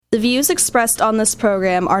The views expressed on this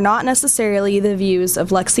program are not necessarily the views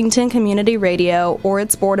of Lexington Community Radio or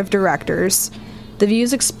its board of directors. The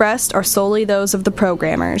views expressed are solely those of the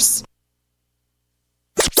programmers.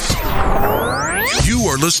 You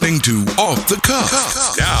are listening to Off the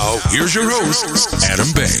Cuff. Now, here's your host,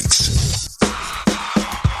 Adam Banks.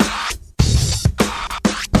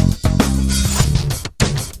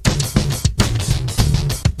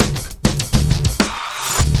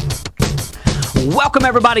 Welcome,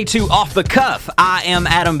 everybody, to Off the Cuff. I am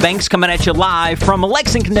Adam Banks, coming at you live from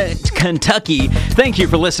Lexington, Kentucky. Thank you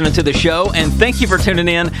for listening to the show, and thank you for tuning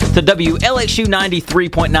in to WLXU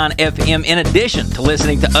 93.9 FM. In addition to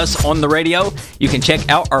listening to us on the radio, you can check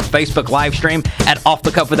out our Facebook live stream at Off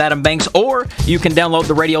the Cuff with Adam Banks, or you can download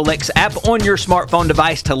the Radio Lex app on your smartphone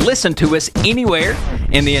device to listen to us anywhere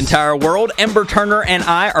in the entire world. Ember Turner and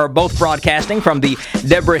I are both broadcasting from the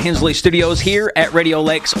Deborah Hensley Studios here at Radio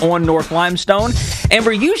Lex on North Limestone.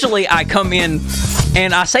 Amber, usually I come in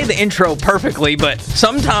and I say the intro perfectly, but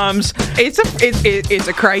sometimes it's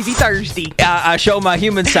a crazy Thursday. I show my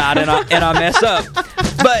human side and I mess up.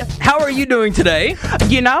 But how are you doing today?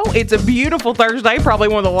 You know, it's a beautiful Thursday, probably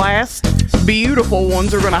one of the last beautiful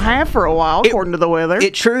ones we're going to have for a while, according to the weather.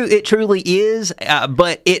 It truly is,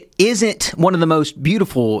 but it isn't one of the most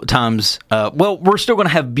beautiful times. Well, we're still going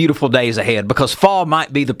to have beautiful days ahead because fall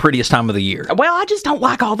might be the prettiest time of the year. Well, I just don't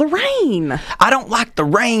like all the rain. I don't like the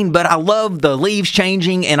rain, but I love the leaves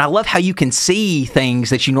changing, and I love how you can see things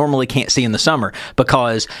that you normally can't see in the summer,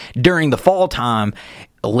 because during the fall time,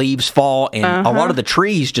 leaves fall and a lot of the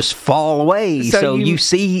trees just fall away, so you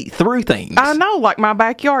see through things. I know, like my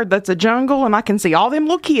backyard, that's a jungle, and I can see all them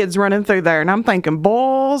little kids running through there, and I'm thinking,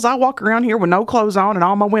 boys, I walk around here with no clothes on and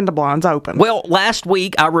all my window blinds open. Well, last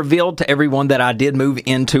week I revealed to everyone that I did move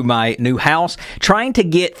into my new house. Trying to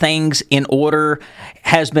get things in order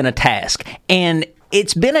has been a task, and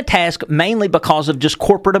it's been a task mainly because of just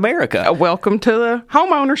corporate America. Welcome to the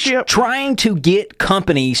home ownership. Trying to get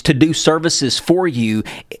companies to do services for you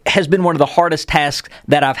has been one of the hardest tasks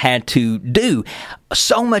that I've had to do.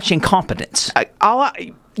 So much incompetence.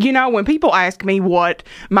 You know, when people ask me what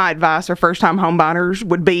my advice for first-time home buyers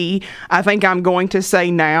would be, I think I'm going to say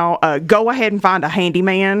now, go ahead and find a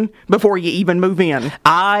handyman before you even move in.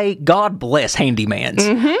 God bless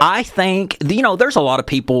handymans. I think, there's a lot of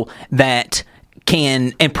people that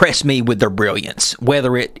can impress me with their brilliance,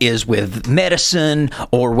 whether it is with medicine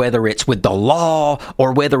or whether it's with the law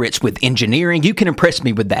or whether it's with engineering. You can impress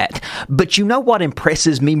me with that. But you know what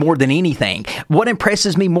impresses me more than anything? What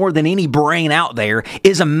impresses me more than any brain out there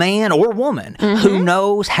is a man or woman who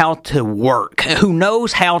knows how to work, who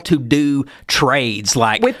knows how to do trades,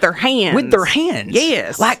 like with their hands. With their hands.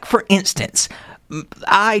 Yes. Like, for instance,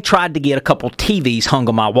 I tried to get a couple TVs hung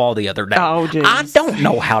on my wall the other day. Oh, geez. I don't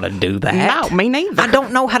know how to do that. No, me neither. I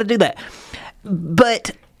don't know how to do that.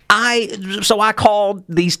 But so I called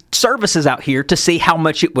these services out here to see how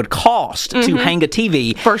much it would cost to hang a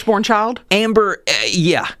TV. Firstborn child? Amber,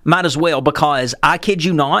 yeah, might as well, because I kid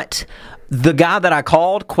you not, the guy that I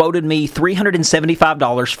called quoted me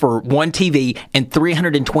 $375 for one TV and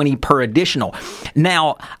 $320 per additional.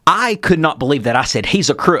 Now, I could not believe that. I said, he's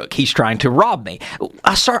a crook. He's trying to rob me.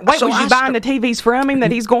 Was you buying the TVs from him that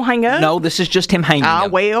he's going to hang up? No, this is just him hanging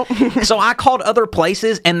them. Well. So I called other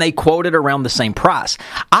places, and they quoted around the same price.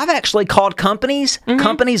 I've actually called companies,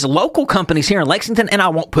 local companies here in Lexington, and I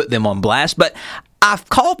won't put them on blast, but I've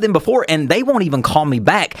called them before, and they won't even call me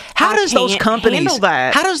back. How does those companies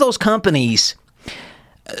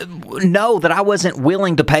know that I wasn't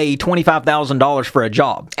willing to pay $25,000 for a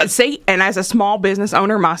job? See, and as a small business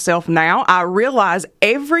owner myself now, I realize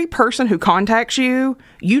every person who contacts you,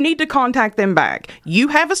 you need to contact them back. You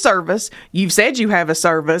have a service. You've said you have a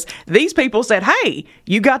service. These people said, hey,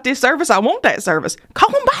 you got this service. I want that service.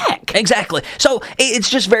 Call them back. Exactly. So it's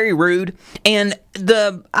just very rude. And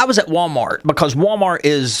I was at Walmart, because Walmart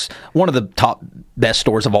is one of the top best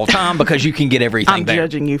stores of all time, because you can get everything there. I'm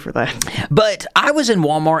judging you for that. But I was in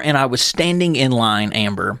Walmart, and I was standing in line,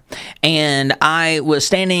 Amber, and I was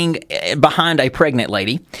standing behind a pregnant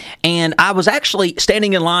lady, and I was actually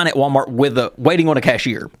standing in line at Walmart waiting on a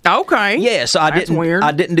cashier. Okay. Yeah, so I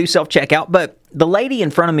didn't do self-checkout, but the lady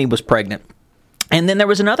in front of me was pregnant. And then there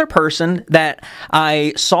was another person that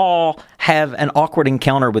I saw have an awkward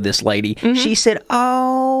encounter with this lady. She said,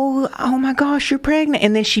 oh my gosh, you're pregnant.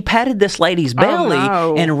 And then she patted this lady's belly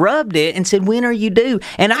and rubbed it and said, when are you due?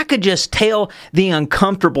 And I could just tell the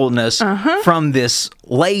uncomfortableness from this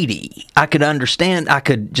lady. I could understand. I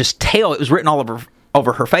could just tell. It was written all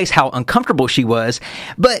over her face how uncomfortable she was.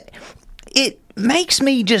 But it makes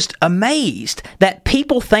me just amazed that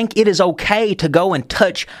people think it is okay to go and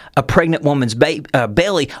touch a pregnant woman's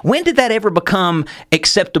belly. When did that ever become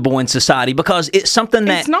acceptable in society? Because it's something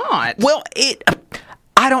that... It's not. Well,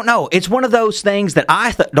 I don't know. It's one of those things that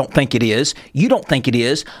I don't think it is. You don't think it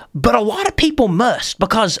is. But a lot of people must,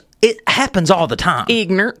 because it happens all the time.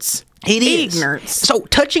 Ignorance. It is. Ignorance. So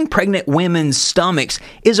touching pregnant women's stomachs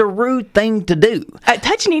is a rude thing to do.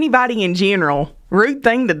 Touching anybody in general, rude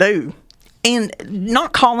thing to do. And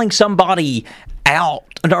not calling somebody out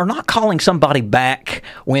or not calling somebody back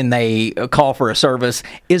when they call for a service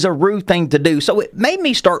is a rude thing to do. So it made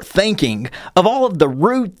me start thinking of all of the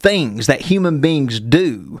rude things that human beings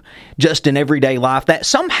do just in everyday life, that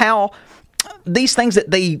somehow these things that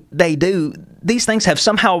they do, these things have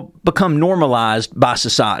somehow become normalized by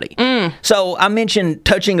society. So I mentioned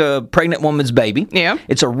touching a pregnant woman's baby. Yeah.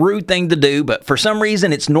 It's a rude thing to do, but for some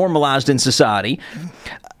reason it's normalized in society.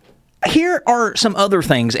 Here are some other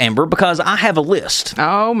things, Amber, because I have a list.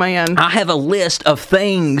 Oh, man. I have a list of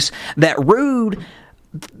things that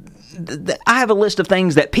I have a list of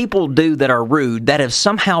things that people do that are rude that have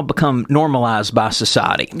somehow become normalized by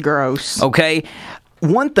society. Gross. Okay?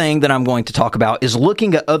 One thing that I'm going to talk about is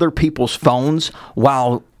looking at other people's phones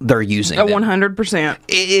while they're using them.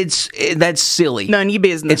 100%. That's silly. None of your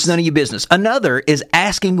business. It's none of your business. Another is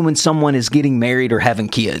asking when someone is getting married or having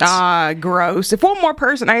kids. Gross. If one more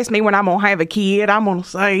person asks me when I'm going to have a kid, I'm going to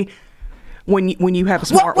say... When you have a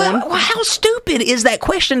smart one. Well, how stupid is that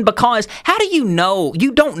question? Because how do you know?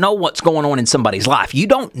 You don't know what's going on in somebody's life. You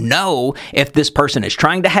don't know if this person is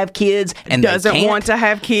trying to have kids and doesn't want to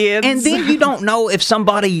have kids. And then you don't know if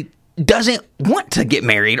somebody doesn't want to get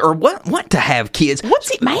married or want to have kids. What's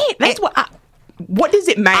it matter? What does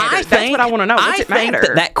it matter? That's what I want to know. What's it matter? I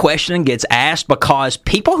think that question gets asked because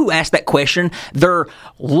people who ask that question, they're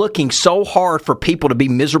looking so hard for people to be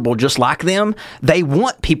miserable just like them. They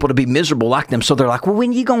want people to be miserable like them. So they're like, well,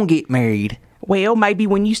 when you going to get married? Well, maybe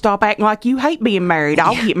when you stop acting like you hate being married,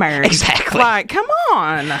 I'll get married. Exactly. Like, come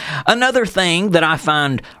on. Another thing that I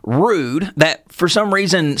find rude, that for some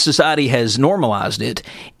reason society has normalized it,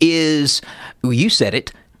 is, you said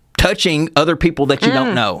it, touching other people that you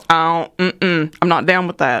don't know. I'm not down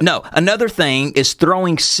with that. No. Another thing is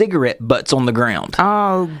throwing cigarette butts on the ground.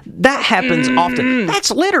 Oh. That happens often.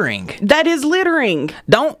 That's littering. That is littering.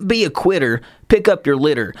 Don't be a quitter. Pick up your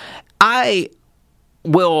litter. I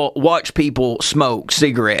will watch people smoke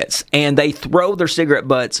cigarettes, and they throw their cigarette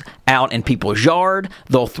butts out in people's yard.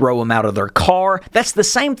 They'll throw them out of their car. That's the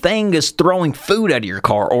same thing as throwing food out of your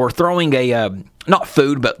car, or throwing not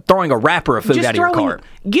food, but throwing a wrapper of food out of your car.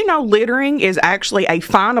 You know, littering is actually a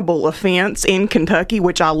finable offense in Kentucky,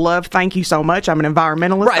 which I love. Thank you so much. I'm an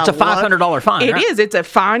environmentalist. Right, it's a $500 fine. It is. It's a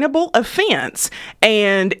finable offense.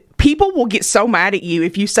 And people will get so mad at you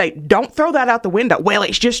if you say, don't throw that out the window. Well,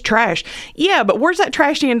 it's just trash. Yeah, but where's that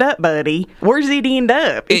trash end up, buddy? Where's it end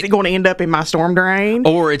up? Is it going to end up in my storm drain?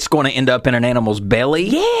 Or it's going to end up in an animal's belly?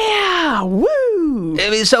 Yeah, woo! I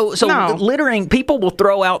mean, so No. Littering, people will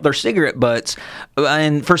throw out their cigarette butts,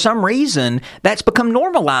 and for some reason, that's become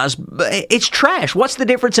normalized. It's trash. What's the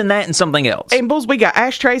difference in that and something else? And Bulls, we got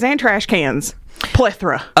ashtrays and trash cans.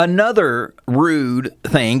 Plethora. Another rude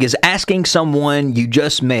thing is asking someone you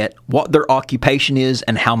just met what their occupation is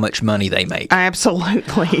and how much money they make.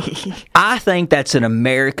 Absolutely. I think that's an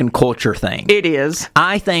American culture thing. It is.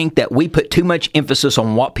 I think that we put too much emphasis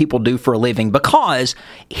on what people do for a living, because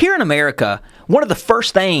here in America, one of the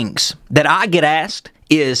first things that I get asked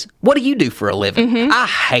is, what do you do for a living? I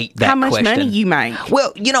hate that question. How much money you make?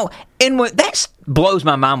 Well, and that blows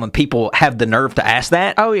my mind when people have the nerve to ask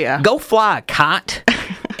that. Oh, yeah. Go fly a kite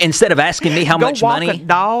instead of asking me how much walk money a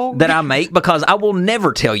dog. that I make, because I will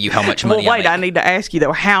never tell you how much money Well, wait, I I make. need to ask you,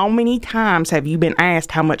 though, how many times have you been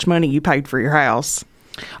asked how much money you paid for your house?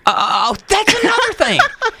 Oh, that's another thing.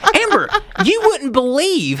 Amber, you wouldn't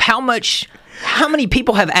believe how many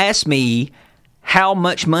people have asked me how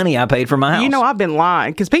much money I paid for my house. You know, I've been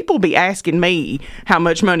lying, because people be asking me how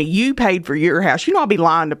much money you paid for your house. You know, I'll be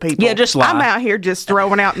lying to people. Yeah, just lie. I'm out here just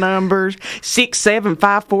throwing out numbers. 6, 7,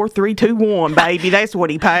 5, 4, 3, 2, 1, baby. That's what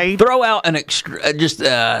he paid. Throw out an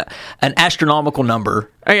an astronomical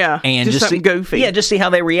number. Yeah, and just something see, goofy. Yeah, just see how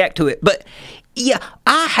they react to it. But yeah,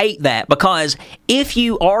 I hate that, because if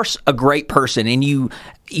you are a great person and you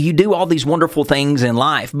do all these wonderful things in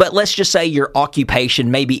life, but let's just say your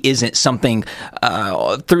occupation maybe isn't something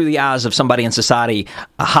through the eyes of somebody in society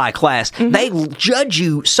high class, they judge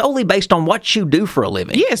you solely based on what you do for a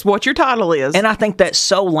living. Yes, what your title is. And I think that's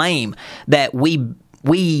so lame that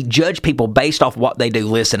we judge people based off what they do.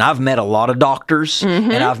 Listen, I've met a lot of doctors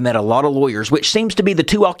and I've met a lot of lawyers, which seems to be the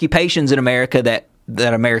two occupations in America that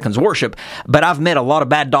that Americans worship, but I've met a lot of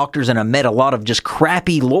bad doctors and I've met a lot of just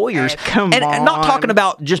crappy lawyers. Come and on. I'm not talking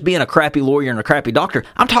about just being a crappy lawyer and a crappy doctor.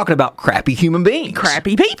 I'm talking about crappy human beings.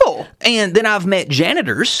 Crappy people. And then I've met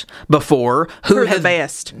janitors before who Who are the have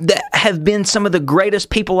best. that have been some of the greatest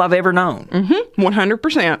people I've ever known.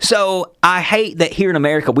 100%. So I hate that here in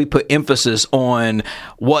America we put emphasis on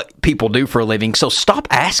what people do for a living. So stop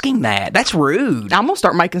asking that. That's rude. I'm going to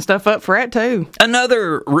start making stuff up for that, too.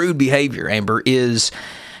 Another rude behavior, Amber, is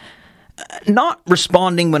not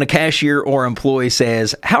responding when a cashier or employee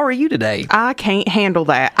says, "How are you today?" I can't handle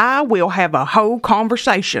that. I will have a whole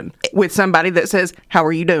conversation with somebody that says, "How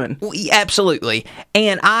are you doing?" Absolutely.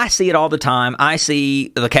 And I see it all the time. I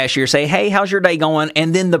see the cashier say, "Hey, how's your day going?"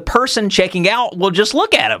 And then the person checking out will just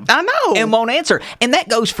look at him. I know. And won't answer. And that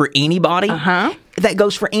goes for anybody. Uh-huh. That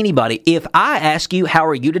goes for anybody. If I ask you, "How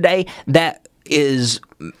are you today?" that is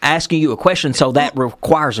asking you a question, so that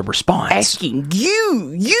requires a response. Asking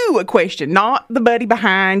you a question, not the buddy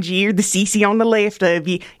behind you or the CC on the left of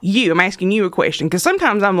you. I'm asking you a question. Because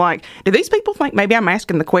sometimes I'm like, do these people think maybe I'm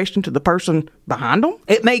asking the question to the person behind them?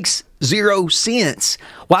 It makes zero sense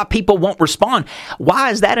why people won't respond.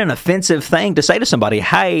 Why is that an offensive thing to say to somebody?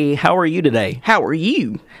 "Hey, how are you today?" How are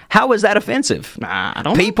you? How is that offensive? I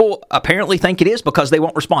don't know. People apparently think it is because they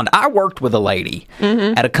won't respond. I worked with a lady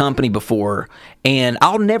at a company before, and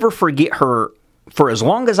I'll never forget her for as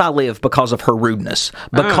long as I live because of her rudeness,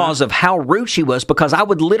 because of how rude she was, because I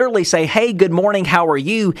would literally say, "Hey, good morning, how are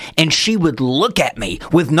you?" And she would look at me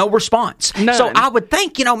with no response. None. So I would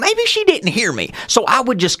think, maybe she didn't hear me. So I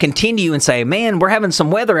would just continue and say, "Man, we're having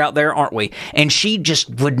some weather out there, aren't we?" And she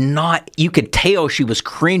just would not, you could tell she was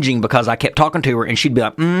cringing because I kept talking to her, and she'd be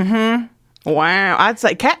like, Wow. I'd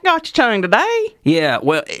say, cat got your tongue today. yeah,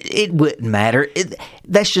 well, it wouldn't matter.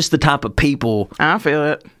 That's just the type of people I feel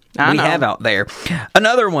it. I we know. have out there.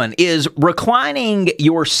 Another one is reclining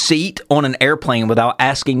your seat on an airplane without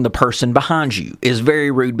asking the person behind you is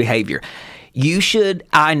very rude behavior.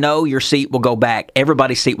 I know your seat will go back,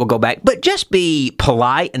 everybody's seat will go back, but just be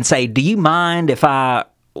polite and say, "Do you mind if I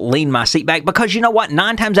lean my seat back?" Because you know what?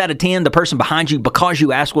 9 times out of 10, the person behind you, because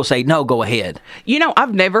you ask, will say, "No, go ahead."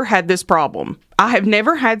 I've never had this problem. I have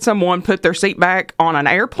never had someone put their seat back on an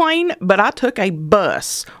airplane, but I took a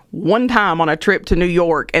bus one time on a trip to New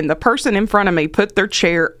York, and the person in front of me put their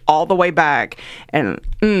chair all the way back, and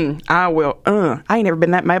I ain't never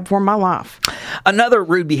been that mad before in my life. Another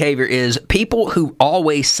rude behavior is people who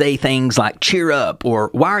always say things like "cheer up" or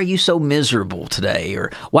 "why are you so miserable today?"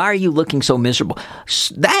 or "why are you looking so miserable?"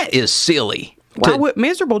 That is silly. Why would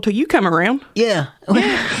miserable till you come around? Yeah.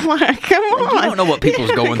 Like, come on. You don't know what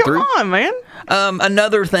people's going through. Come on, man.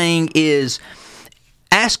 Another thing is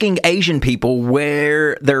asking Asian people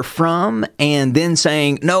where they're from and then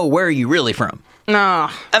saying, "No, where are you really from?" No.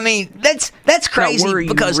 I mean, that's crazy where are you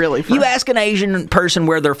because really from? you ask an Asian person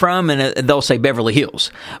where they're from and they'll say Beverly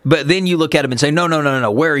Hills. But then you look at them and say,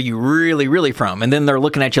 no, where are you really, really from? And then they're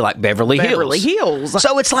looking at you like Beverly Hills.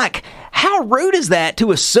 So it's like, how rude is that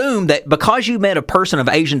to assume that because you met a person of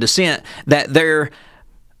Asian descent that they're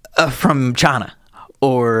from China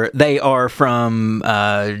or they are from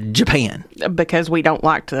Japan? Because we don't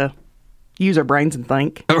like to use our brains and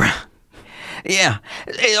think. Yeah.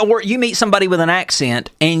 Or you meet somebody with an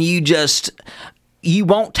accent and you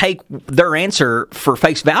won't take their answer for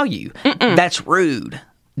face value. That's rude.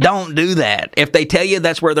 Don't do that. If they tell you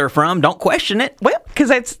that's where they're from, don't question it. Well,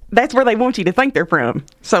 because that's where they want you to think they're from.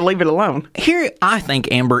 So leave it alone. Here, I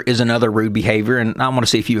think, Amber, is another rude behavior, and I want to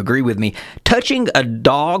see if you agree with me. Touching a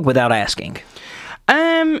dog without asking.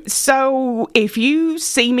 So if you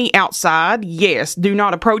see me outside, yes, do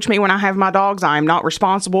not approach me when I have my dogs. I am not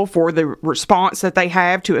responsible for the response that they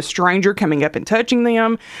have to a stranger coming up and touching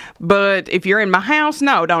them. But if you're in my house,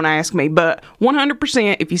 no, don't ask me. But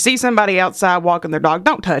 100%, if you see somebody outside walking their dog,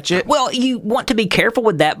 don't touch it. Well, you want to be careful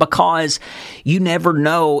with that because you never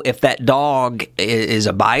know if that dog is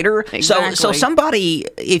a biter. Exactly. So somebody,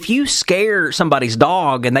 if you scare somebody's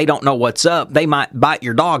dog and they don't know what's up, they might bite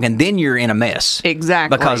your dog and then you're in a mess.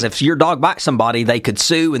 Exactly. Because if your dog bites somebody, they could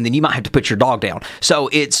sue and then you might have to put your dog down.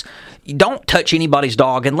 So don't touch anybody's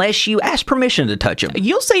dog unless you ask permission to touch them.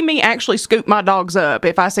 You'll see me actually scoop my dogs up.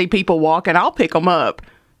 If I see people walking, I'll pick them up.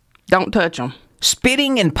 Don't touch them.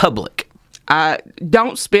 Spitting in public.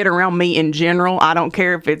 Don't spit around me in general. I don't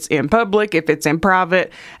care if it's in public, if it's in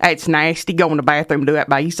private. It's nasty. Go in the bathroom and do that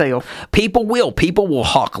by yourself. People will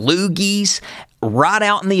hawk loogies right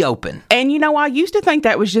out in the open. And, I used to think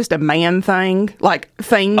that was just a man thing, like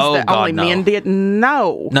things that God, only no. men did.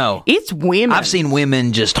 No. No. It's women. I've seen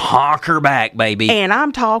women just honker back, baby. And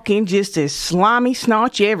I'm talking just as slimy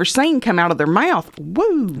snot you ever seen come out of their mouth.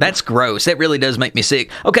 Woo. That's gross. That really does make me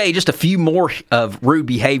sick. Okay, just a few more of rude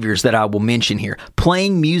behaviors that I will mention here.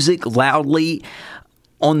 Playing music loudly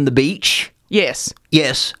on the beach. Yes.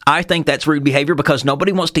 Yes, I think that's rude behavior because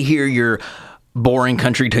nobody wants to hear your boring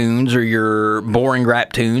country tunes or your boring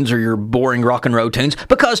rap tunes or your boring rock and roll tunes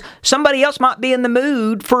because somebody else might be in the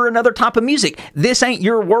mood for another type of music. This ain't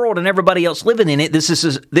your world and everybody else living in it. This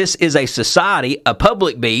is a society, a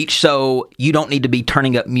public beach, so you don't need to be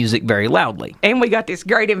turning up music very loudly. And we got this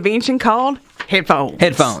great invention called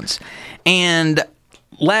headphones. And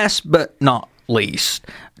last but not least,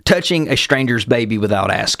 touching a stranger's baby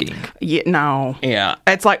without asking. Yeah, no. Yeah.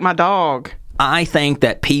 That's like my dog. I think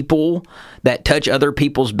that people that touch other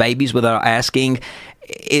people's babies without asking,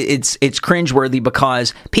 it's cringeworthy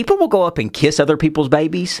because people will go up and kiss other people's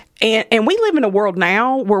babies. And we live in a world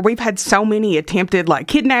now where we've had so many attempted like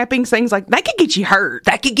kidnappings, things like that could get you hurt.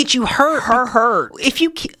 That could get you hurt. Hurt.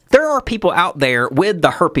 There are people out there with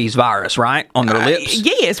the herpes virus, right, on their lips.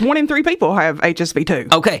 Yes, 1 in 3 people have HSV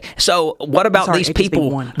 2. Okay, so what about these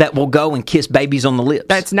people HSV1. that will go and kiss babies on the lips?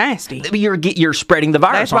 That's nasty. You're spreading the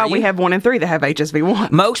virus. That's why aren't we you? have 1 in 3 that have HSV 1.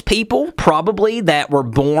 Most people probably that were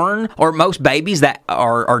born, or most babies that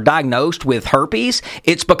are diagnosed with herpes,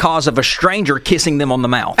 it's because of a stranger kissing them on the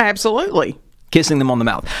mouth. Absolutely. Kissing them on the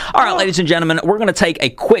mouth. All right, ladies and gentlemen, we're going to take a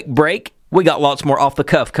quick break. We got lots more off the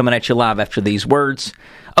cuff coming at you live after these words.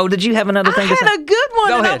 Oh, did you have another thing to say? I had a good one,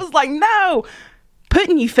 Go and ahead. I was like, no.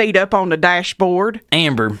 Putting your feet up on the dashboard.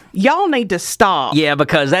 Amber. Y'all need to stop. Yeah,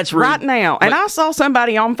 because that's rude. Right now. And I saw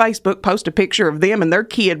somebody on Facebook post a picture of them and their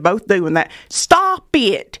kid both doing that. Stop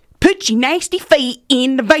it. Put your nasty feet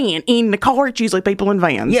in the van. In the car, it's usually people in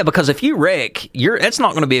vans. Yeah, because if you wreck, that's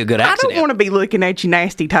not going to be a good accident. I don't want to be looking at your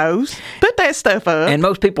nasty toes. Put that stuff up. And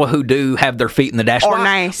most people who do have their feet in the dash. Are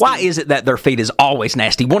nasty. Why is it that their feet is always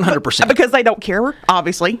nasty? 100%. Because they don't care,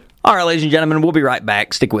 obviously. All right, ladies and gentlemen, we'll be right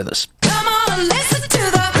back. Stick with us. Come on, listen to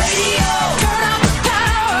the radio. Turn up the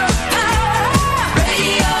power, power.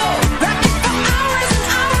 Radio. Rock it for hours and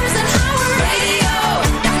hours and hours. Radio.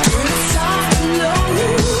 Now turn it soft and low.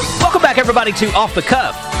 Welcome back, everybody, to Off the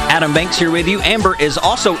Cuff. Adam Banks here with you. Amber is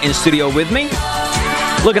also in studio with me.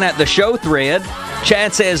 Looking at the show thread,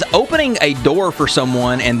 Chad says, opening a door for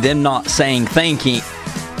someone and them not saying thank you.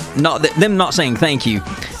 Them not saying thank you.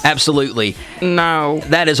 Absolutely. No.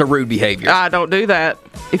 That is a rude behavior. I don't do that.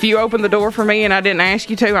 If you open the door for me and I didn't ask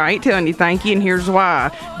you to, I ain't telling you thank you, and here's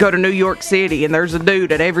why. Go to New York City, and there's a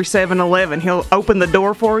dude at every 7-Eleven. He'll open the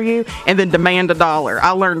door for you and then demand $1.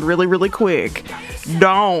 I learned really, really quick.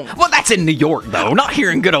 Don't. Well, that's in New York, though, not here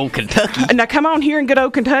in good old Kentucky. Now, come on, here in good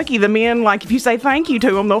old Kentucky, the men, like, if you say thank you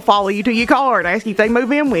to them, they'll follow you to your car and ask you if they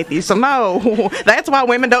move in with you. So, no, that's why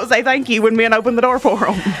women don't say thank you when men open the door for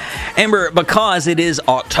them. Amber, because it is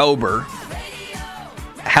October,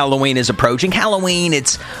 Halloween is approaching. Halloween,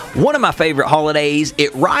 it's one of my favorite holidays.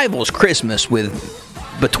 It rivals Christmas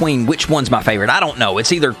between which one's my favorite. I don't know.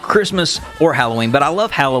 It's either Christmas or Halloween, but I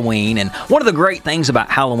love Halloween. And one of the great things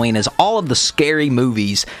about Halloween is all of the scary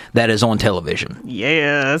movies that is on television.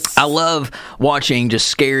 Yes. I love watching just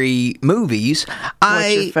scary movies.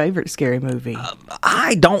 What's your favorite scary movie?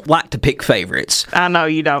 I don't like to pick favorites. I know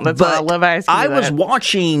you don't. That's why I love asking you I was that.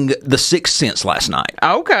 watching The Sixth Sense last night.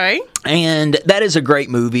 Okay. And that is a great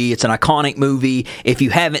movie. It's an iconic movie. If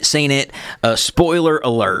you haven't seen it, spoiler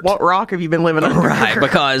alert. What rock have you been living under? Right,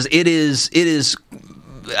 because it is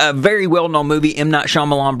a very well-known movie. M. Night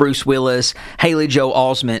Shyamalan, Bruce Willis, Haley Joel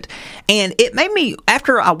Osment. And it made me,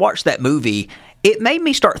 after I watched that movie, it made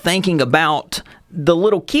me start thinking about the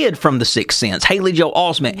little kid from The Sixth Sense, Haley Joel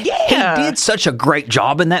Osment. Yeah. He did such a great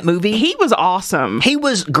job in that movie. He was awesome. He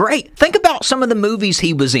was great. Think about some of the movies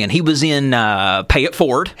he was in. He was in Pay It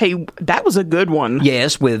Forward. That was a good one.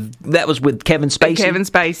 Yes, that was with Kevin Spacey. Kevin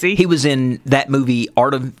Spacey. He was in that movie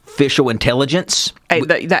Artificial Intelligence.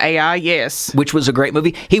 The AI, yes. Which was a great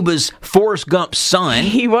movie. He was Forrest Gump's son.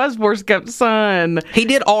 He was Forrest Gump's son. He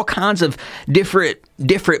did all kinds of different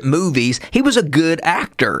movies. He was a good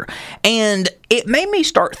actor. And it made me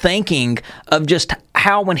start thinking of just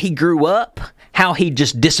how when he grew up, how he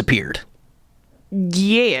just disappeared.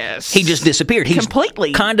 Yes. He just disappeared. He's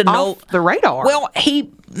completely kind of off the radar. Well, he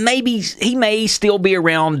may still be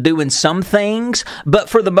around doing some things, but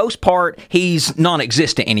for the most part, he's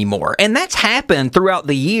non-existent anymore. And that's happened throughout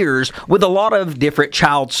the years with a lot of different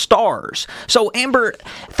child stars. So, Amber,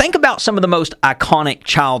 think about some of the most iconic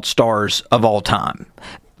child stars of all time.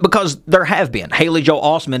 Because there have been. Haley Joel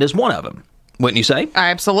Osment is one of them. Wouldn't you say?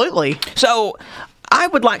 Absolutely. So, I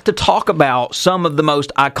would like to talk about some of the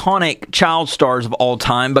most iconic child stars of all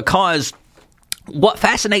time, because what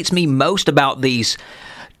fascinates me most about these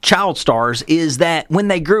child stars is that when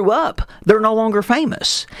they grew up, they're no longer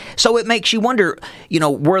famous. So it makes you wonder,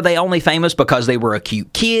 were they only famous because they were a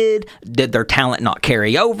cute kid? Did their talent not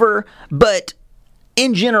carry over? But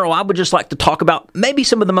in general, I would just like to talk about maybe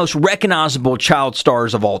some of the most recognizable child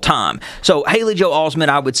stars of all time. So Haley Joel Osment,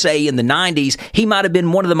 I would say in the 90s, he might have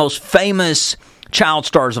been one of the most famous child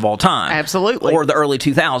stars of all time. Absolutely. Or the early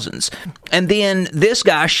 2000s. And then this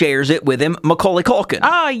guy shares it with him, Macaulay Culkin.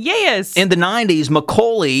 Ah, yes. In the 90s,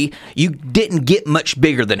 Macaulay, you didn't get much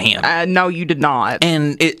bigger than him. No, you did not.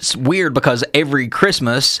 And it's weird because every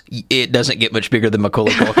Christmas, it doesn't get much bigger than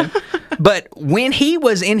Macaulay Culkin. But when he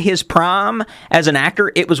was in his prime as an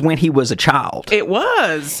actor, it was when he was a child. It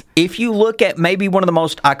was. If you look at maybe one of the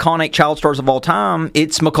most iconic child stars of all time,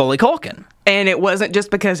 it's Macaulay Culkin. And it wasn't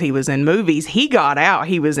just because he was in movies. He got out.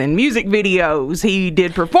 He was in music videos. He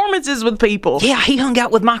did performances with people. Yeah, he hung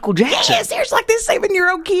out with Michael Jackson. Yes, there's like this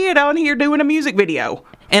 7-year-old kid on here doing a music video.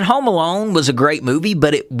 And Home Alone was a great movie,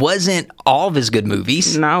 but it wasn't all of his good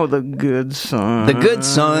movies. No, The Good Son. The Good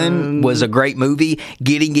Son was a great movie.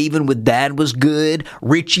 Getting Even with Dad was good.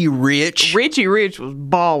 Richie Rich. Richie Rich was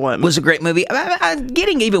ballin'. Was a great movie.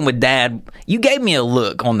 Getting Even with Dad, you gave me a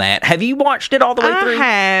look on that. Have you watched it all the way through?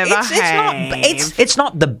 It's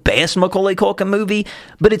not the best Macaulay Culkin movie,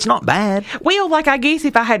 but it's not bad. Well, I guess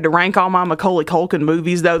if I had to rank all my Macaulay Culkin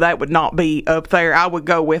movies, though, that would not be up there. I would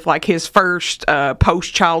go with his first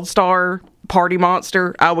post-child star, Party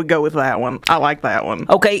Monster. I would go with that one. I like that one.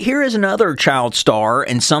 Okay, here is another child star,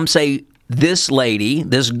 and some say this lady,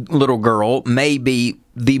 this little girl, may be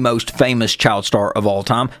the most famous child star of all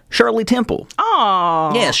time, Shirley Temple.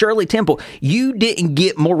 Oh. Yeah, Shirley Temple. You didn't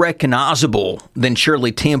get more recognizable than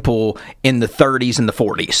Shirley Temple in the 30s and the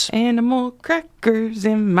 40s. Animal crackers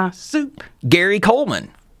in my soup. Gary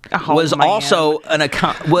Coleman was also an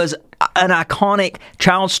iconic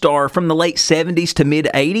child star from the late 70s to mid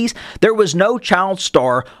 80s. There was no child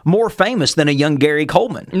star more famous than a young Gary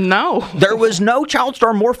Coleman. No. There was no child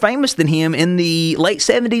star more famous than him in the late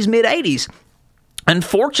 70s, mid 80s.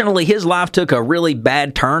 Unfortunately, his life took a really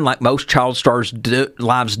bad turn, like most child stars'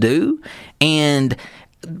 lives do, and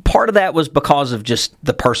part of that was because of just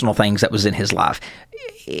the personal things that was in his life.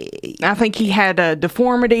 I think he had a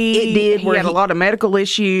deformity. It did. He had a lot of medical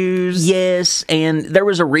issues. Yes, and there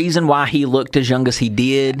was a reason why he looked as young as he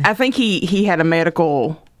did. I think he had a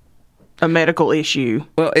medical issue.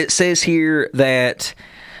 Well, it says here that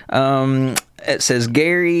it says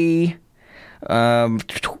Gary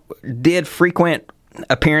did frequent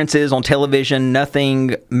appearances on television,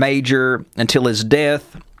 nothing major until his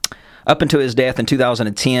death. Up until his death in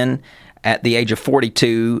 2010, at the age of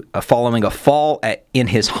 42, following a fall in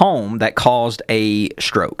his home that caused a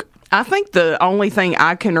stroke. I think the only thing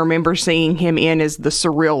I can remember seeing him in is The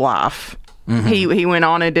Surreal Life. Mm-hmm. He went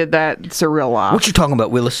on and did that Surreal Life. What you talking about,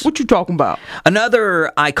 Willis? What you talking about?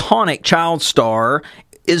 Another iconic child star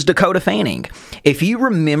is Dakota Fanning. If you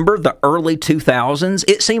remember the early 2000s,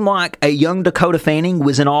 it seemed like a young Dakota Fanning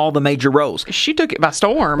was in all the major roles. She took it by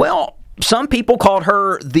storm. Well, some people called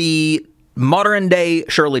her the modern-day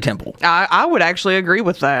Shirley Temple. I would actually agree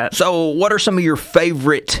with that. So what are some of your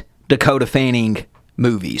favorite Dakota Fanning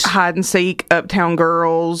movies? Hide and Seek, Uptown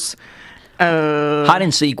Girls. Hide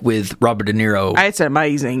and Seek with Robert De Niro. It's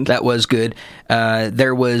amazing. That was good.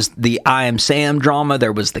 There was the I Am Sam drama.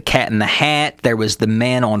 There was the Cat in the Hat. There was the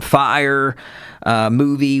Man on Fire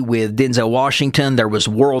movie with Denzel Washington. There was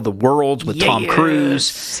World of Worlds with Tom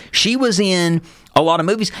Cruise. She was in a lot of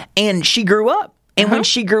movies, and she grew up. And when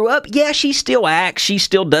she grew up, yeah, she still acts. She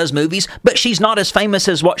still does movies, but she's not as famous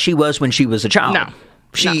as what she was when she was a child. No.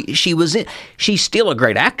 She's still a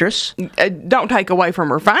great actress. Don't take away from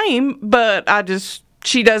her fame, but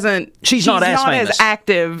she's not as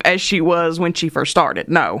active as she was when she first started.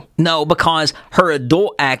 No, because her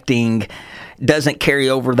adult acting doesn't carry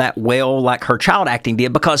over that well like her child acting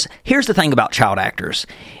did. Because here's the thing about child actors.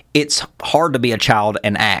 It's hard to be a child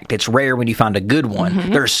and act. It's rare when you find a good one.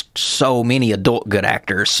 Mm-hmm. There's so many adult good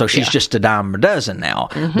actors, so she's just a dime a dozen now.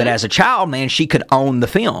 Mm-hmm. But as a child, man, she could own the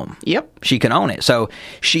film. Yep. She could own it. So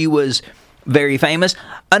she was very famous.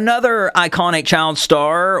 Another iconic child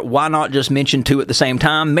star, why not just mention two at the same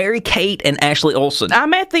time? Mary-Kate and Ashley Olsen. I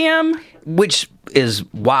met them. Which is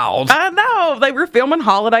wild. I know. They were filming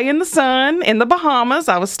Holiday in the Sun in the Bahamas.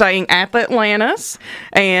 I was staying at the Atlantis,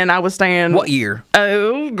 and I was staying... What year?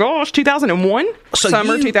 Oh, gosh, 2001.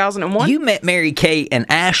 Summer 2001. You met Mary-Kate and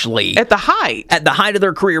Ashley at the height. At the height of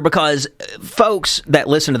their career, because folks that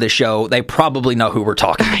listen to this show, they probably know who we're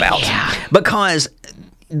talking about. Because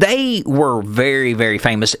they were very, very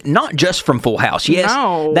famous, not just from Full House. Yes,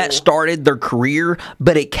 that started their career,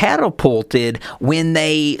 but it catapulted when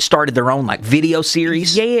they started their own video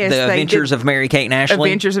series. Yes, The Adventures of Mary-Kate and Ashley.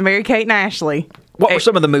 Adventures of Mary-Kate and Ashley. What were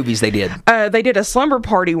some of the movies they did? They did a slumber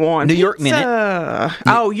party one. New York Minute.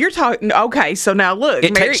 You're talking... Okay, so now look.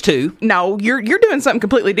 It Takes Two. No, you're doing something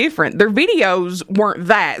completely different. Their videos weren't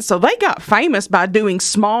that. So they got famous by doing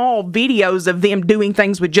small videos of them doing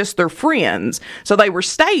things with just their friends. So they were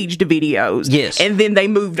staged videos. Yes. And then they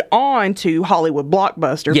moved on to Hollywood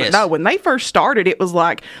blockbusters. Yes. But no, when they first started, it was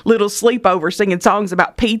like little sleepovers singing songs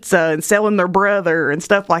about pizza and selling their brother and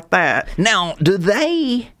stuff like that. Now,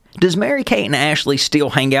 does Mary-Kate and Ashley still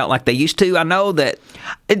hang out like they used to? I know that...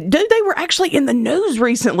 They were actually in the news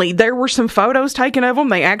recently. There were some photos taken of them.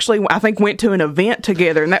 They actually, I think, went to an event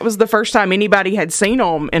together, and that was the first time anybody had seen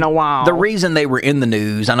them in a while. The reason they were in the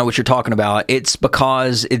news, I know what you're talking about, it's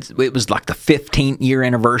because it was like the 15th year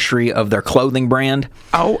anniversary of their clothing brand.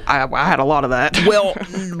 Oh, I had a lot of that. Well,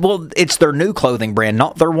 it's their new clothing brand,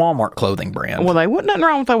 not their Walmart clothing brand. Well, there wasn't nothing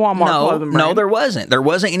wrong with their Walmart clothing brand. No, there wasn't. There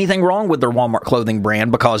wasn't anything wrong with their Walmart clothing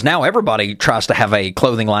brand, because now everybody tries to have a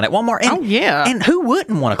clothing line at Walmart. And, and who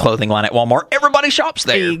wouldn't want a clothing line at Walmart? Everybody shops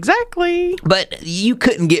there. Exactly. But you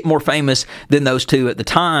couldn't get more famous than those two at the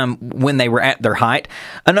time when they were at their height.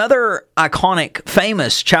 Another iconic,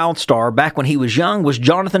 famous child star back when he was young was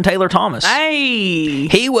Jonathan Taylor Thomas. Hey!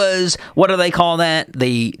 He was, what do they call that?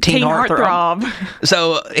 The teen heartthrob.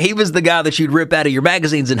 So he was the guy that you'd rip out of your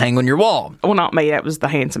magazines and hang on your wall. Well, not me. That was the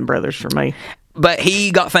Hanson brothers for me. But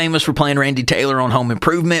he got famous for playing Randy Taylor on Home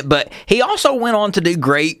Improvement, but he also went on to do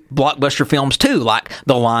great blockbuster films too, like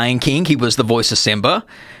The Lion King. He was the voice of Simba.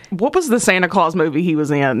 What was the Santa Claus movie he was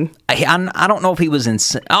in? I don't know if he was in...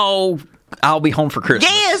 I'll Be Home for Christmas.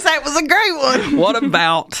 Yes, that was a great one.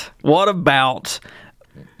 What about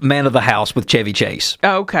Man of the House with Chevy Chase?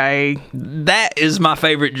 Okay. That is my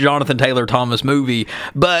favorite Jonathan Taylor Thomas movie.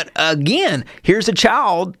 But again, here's a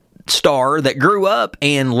child star that grew up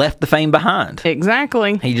and left the fame behind.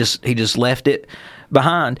 Exactly. He just left it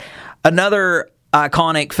behind. Another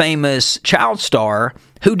iconic, famous child star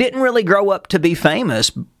who didn't really grow up to be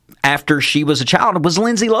famous after she was a child was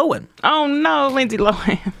Lindsay Lohan. Oh no, Lindsay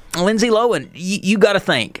Lohan. Lindsay Lohan, you got to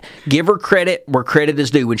think. Give her credit where credit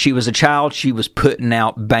is due. When she was a child, she was putting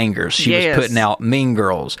out bangers. She was putting out Mean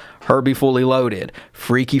Girls, Herbie Fully Loaded,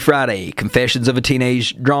 Freaky Friday, Confessions of a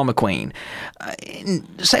Teenage Drama Queen.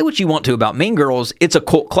 Say what you want to about Mean Girls, it's a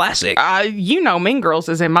cult classic. Mean Girls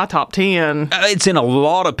is in my top 10. It's in a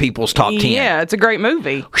lot of people's top 10. Yeah, it's a great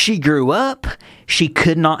movie. She grew up. She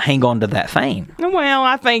could not hang on to that fame. Well,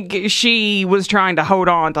 I think she was trying to hold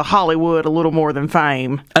on to Hollywood a little more than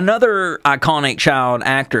fame. Another iconic child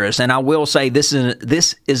actress, and I will say this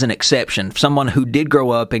is an exception, someone who did grow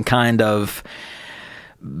up and kind of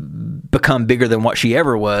become bigger than what she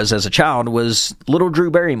ever was as a child, was little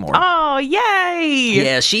Drew Barrymore. Oh, yay!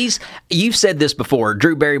 Yeah, you've said this before,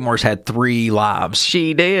 Drew Barrymore's had 3 lives.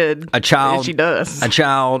 She did. A child. She does. A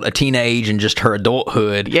child, a teenage, and just her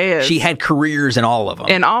adulthood. Yes. She had careers in all of them.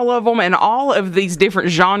 And all of these different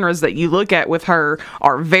genres that you look at with her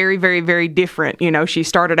are very, very, very different. You know, she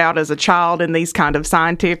started out as a child in these kind of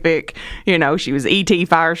scientific, she was E.T.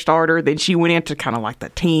 Firestarter, then she went into kind of like the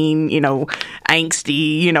teen,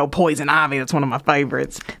 angsty, Poison Ivy. That's one of my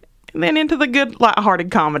favorites. And then into the good,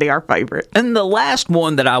 lighthearted comedy, our favorite. And the last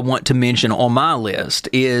one that I want to mention on my list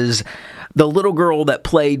is the little girl that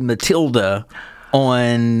played Matilda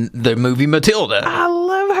on the movie Matilda. I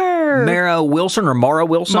love her. Mara Wilson. Mara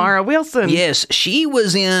Wilson. Yes, she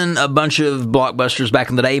was in a bunch of blockbusters back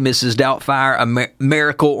in the day. Mrs. Doubtfire, A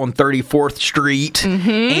Miracle on 34th Street,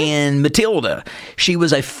 and Matilda. She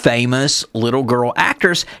was a famous little girl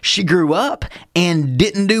actress. She grew up and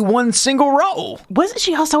didn't do one single role. Wasn't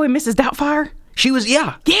she also in Mrs. Doubtfire? She was,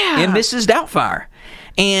 yeah, in Mrs. Doubtfire.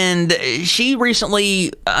 And she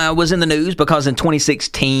recently was in the news because in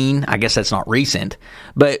 2016, I guess that's not recent,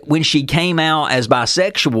 but when she came out as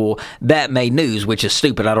bisexual, that made news, which is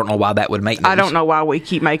stupid. I don't know why that would make news. I don't know why we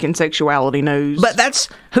keep making sexuality news. But that's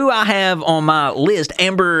who I have on my list.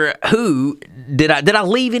 Amber, who did I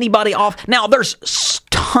leave anybody off? Now, there's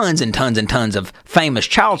tons and tons and tons of famous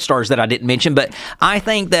child stars that I didn't mention, but I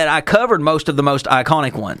think that I covered most of the most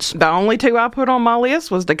iconic ones. The only two I put on my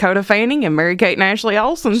list was Dakota Fanning and Mary-Kate and Ashley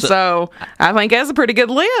Olsen, so I think that's a pretty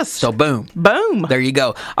good list. So boom. Boom. There you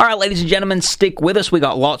go. All right, ladies and gentlemen, stick with us. We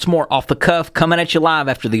got lots more Off the Cuff coming at you live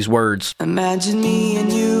after these words. Imagine me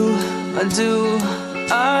and you, I do.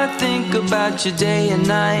 I think about you day and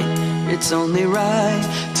night. It's only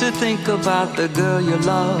right to think about the girl you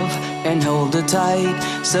love and hold her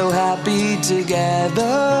tight. So happy together.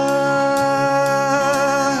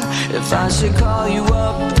 If I should call you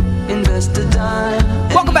up, invest a dime.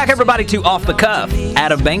 Welcome back, everybody, to Off the Cuff.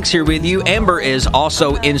 Adam Banks here with you. Amber is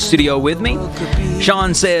also in studio with me.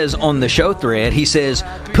 Sean says on the show thread, he says,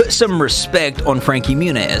 put some respect on Frankie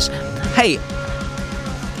Muniz. Hey,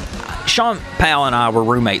 Sean Powell and I were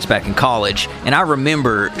roommates back in college, and I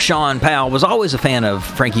remember Sean Powell was always a fan of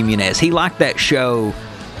Frankie Muniz. He liked that show.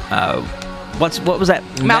 What was that?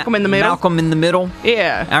 Malcolm in the Middle. Malcolm in the Middle.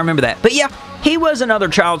 Yeah. I remember that. But yeah, he was another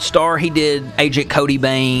child star. He did Agent Cody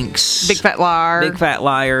Banks, Big Fat Liar. Big Fat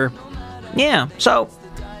Liar. Yeah, so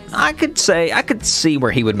I could see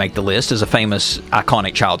where he would make the list as a famous,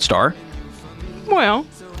 iconic child star. Well,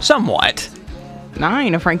 Somewhat. I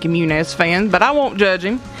ain't a Frankie Muniz fan, but I won't judge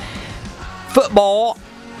him. Football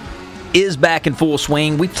is back in full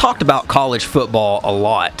swing. We've talked about college football a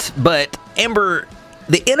lot, but Amber,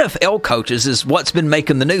 the NFL coaches is what's been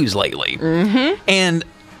making the news lately. Mm-hmm. And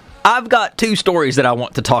I've got two stories that I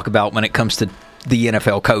want to talk about when it comes to the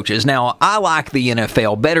NFL coaches. Now, I like the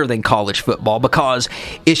NFL better than college football because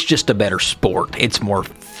it's just a better sport. It's more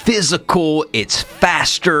physical, it's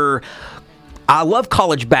faster. I love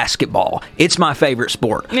college basketball. It's my favorite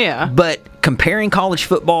sport. Yeah. But comparing college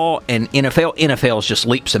football and NFL is just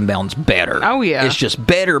leaps and bounds better. Oh, yeah. It's just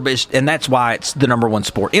better, and that's why it's the number one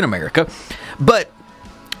sport in America. But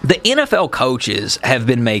the NFL coaches have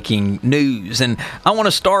been making news, and I want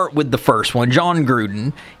to start with the first one, Jon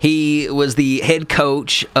Gruden. He was the head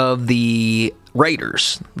coach of the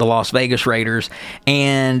Raiders, the Las Vegas Raiders,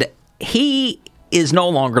 and he is no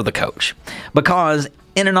longer the coach because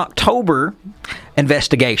in an October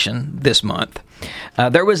investigation this month,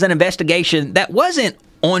 there was an investigation that wasn't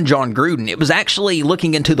on Jon Gruden. It was actually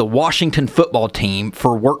looking into the Washington football team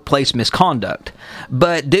for workplace misconduct.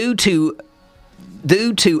 But due to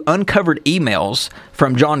uncovered emails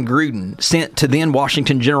from Jon Gruden sent to then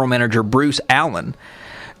Washington general manager Bruce Allen,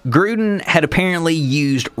 Gruden had apparently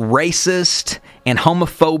used racist and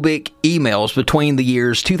homophobic emails between the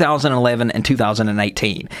years 2011 and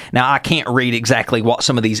 2018. Now, I can't read exactly what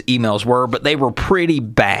some of these emails were, but they were pretty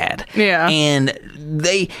bad. Yeah. And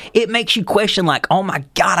it makes you question, like, oh my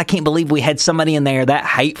God, I can't believe we had somebody in there that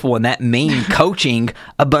hateful and that mean coaching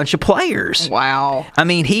a bunch of players. Wow. I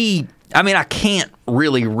mean, I can't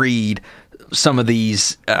really read some of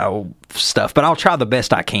these stuff, but I'll try the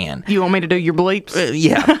best I can. You want me to do your bleeps?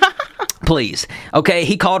 Yeah. Please. Okay,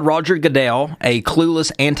 he called Roger Goodell a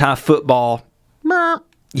clueless anti-football.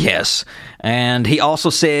 Yes. And he also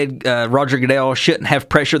said Roger Goodell shouldn't have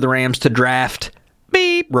pressured the Rams to draft,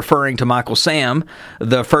 beep, referring to Michael Sam,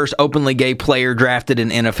 the first openly gay player drafted in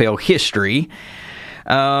NFL history.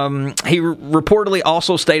 He reportedly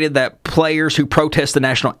also stated that players who protest the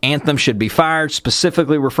national anthem should be fired,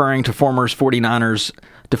 specifically referring to former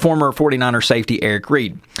 49er safety Eric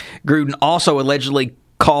Reid. Gruden also allegedly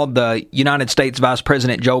called the United States Vice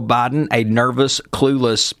President Joe Biden a nervous,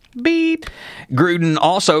 clueless beep. Gruden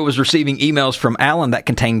also was receiving emails from Allen that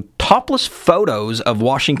contained topless photos of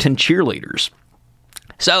Washington cheerleaders.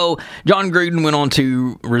 So Jon Gruden went on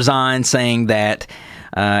to resign, saying that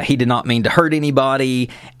he did not mean to hurt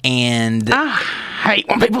anybody, and I hate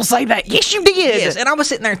when people say that. Yes, you did. Yes, and I was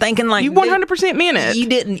sitting there thinking, like, You 100% meant it. You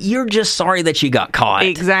didn't. You're just sorry that you got caught.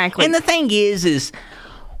 Exactly. And the thing is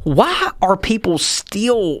why are people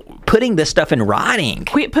still putting this stuff in writing?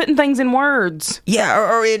 Quit putting things in words.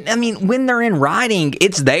 Yeah, when they're in writing,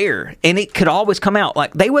 it's there, and it could always come out.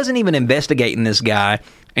 Like, they wasn't even investigating this guy,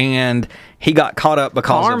 and he got caught up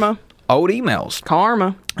because of old emails.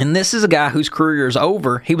 Karma. And this is a guy whose career is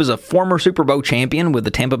over. He was a former Super Bowl champion with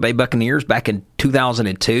the Tampa Bay Buccaneers back in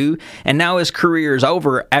 2002, and now his career is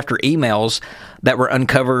over after emails that were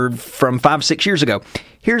uncovered from 5-6 years ago.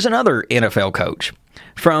 Here's another NFL coach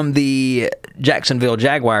from the Jacksonville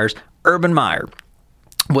Jaguars, Urban Meyer.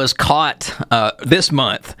 Was caught this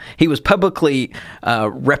month. He was publicly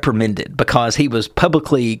reprimanded because he was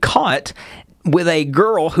publicly caught with a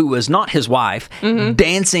girl who was not his wife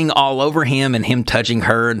dancing all over him and him touching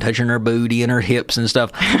her and touching her booty and her hips and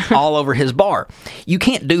stuff all over his bar. You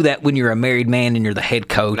can't do that when you're a married man and you're the head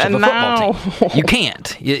coach of a football team. You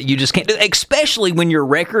can't. You just can't do it, especially when your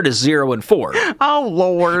record is 0-4. Oh,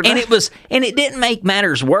 Lord. And it didn't make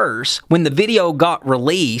matters worse when the video got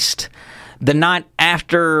released the night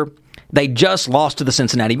after they just lost to the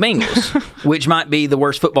Cincinnati Bengals, which might be the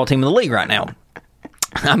worst football team in the league right now.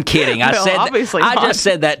 I'm kidding. I just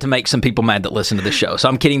said that to make some people mad that listen to the show. So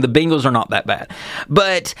I'm kidding. The Bengals are not that bad.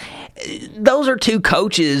 But those are two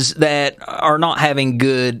coaches that are not having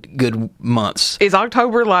good months. Is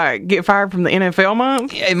October like get fired from the NFL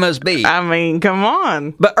month? It must be. I mean, come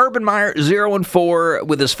on. But Urban Meyer, 0-4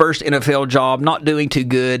 with his first NFL job, not doing too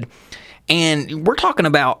good. And we're talking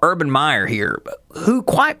about Urban Meyer here, who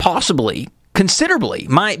quite possibly, considerably,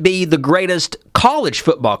 might be the greatest college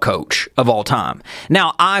football coach of all time.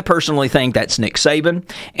 Now, I personally think that's Nick Saban,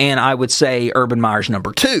 and I would say Urban Meyer's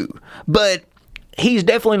number 2. But he's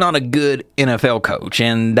definitely not a good NFL coach,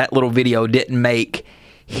 and that little video didn't make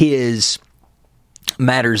his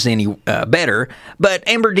matters any better. But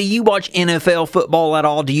Amber, do you watch NFL football at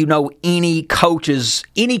all? Do you know any coach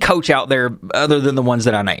out there other than the ones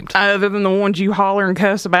that I named? Other than the ones you holler and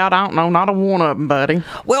cuss about, I don't know, not a one of them, buddy.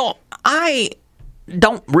 Well, I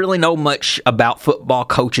don't really know much about football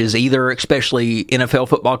coaches either, especially NFL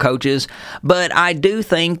football coaches, but I do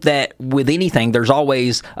think that with anything, there's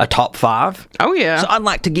always a top 5. Oh, yeah. So I'd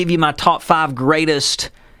like to give you my top 5 greatest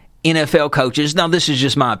NFL coaches. Now, this is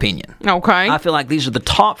just my opinion. Okay. I feel like these are the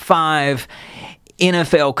top 5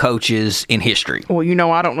 NFL coaches in history. Well,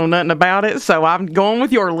 I don't know nothing about it, so I'm going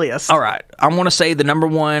with your list. All right. I want to say the number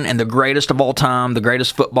 1 and the greatest of all time, the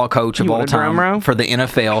greatest football coach of all time for the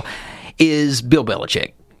NFL is Bill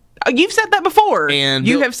Belichick. You've said that before. And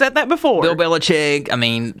you have said that before. Bill Belichick, I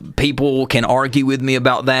mean, people can argue with me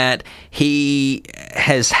about that. He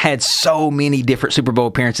has had so many different Super Bowl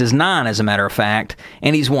appearances, 9 as a matter of fact,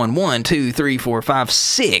 and he's won 1, 2, 3, 4, 5,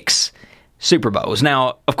 6 Super Bowls.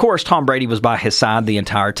 Now, of course, Tom Brady was by his side the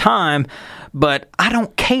entire time, but I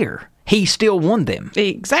don't care. He still won them.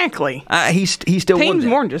 Exactly. He still won them. Team's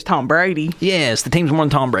more than just Tom Brady. Yes, the team's more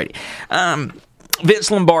than Tom Brady.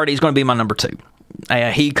 Vince Lombardi is going to be my number 2.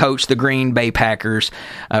 He coached the Green Bay Packers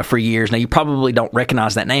for years. Now, you probably don't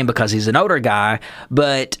recognize that name because he's an older guy,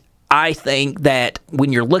 but I think that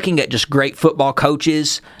when you're looking at just great football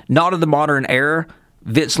coaches, not of the modern era,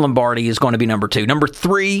 Vince Lombardi is going to be number 2. Number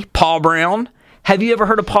 3, Paul Brown. Have you ever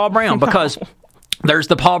heard of Paul Brown? Because there's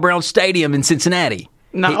the Paul Brown Stadium in Cincinnati.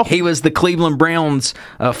 No. He was the Cleveland Browns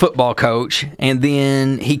football coach, and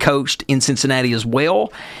then he coached in Cincinnati as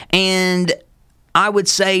well. And I would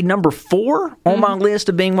say number 4 on my list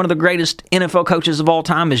of being one of the greatest NFL coaches of all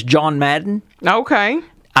time is John Madden. Okay.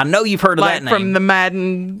 I know you've heard of that name. From the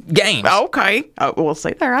Madden games. Okay. Well,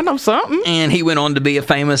 see there, I know something. And he went on to be a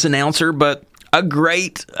famous announcer, but a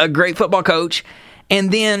great football coach.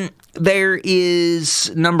 And then there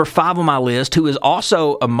is number 5 on my list, who is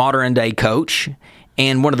also a modern day coach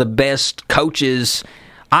and one of the best coaches,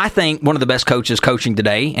 I think one of the best coaches coaching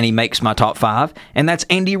today, and he makes my top 5, and that's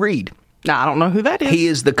Andy Reid. No, I don't know who that is. He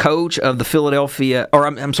is the coach of the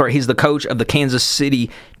he's the coach of the Kansas City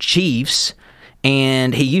Chiefs,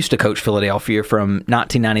 and he used to coach Philadelphia from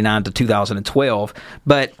 1999 to 2012.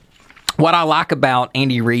 But what I like about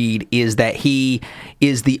Andy Reid is that he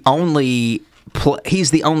is the only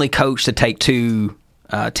coach to take 2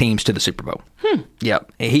 teams to the Super Bowl.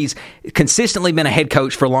 Yep. He's consistently been a head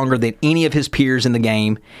coach for longer than any of his peers in the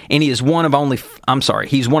game, and he is one of only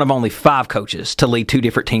 5 coaches to lead 2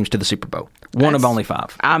 different teams to the Super Bowl. One of only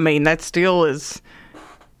 5. I mean, that still is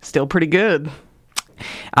pretty good.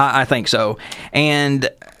 I think so.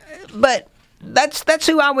 But that's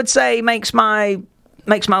who I would say makes my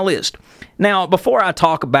list. Now, before I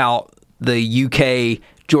talk about the UK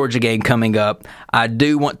Georgia game coming up, I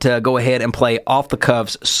do want to go ahead and play Off the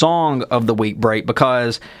Cuff's Song of the Week break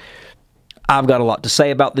because I've got a lot to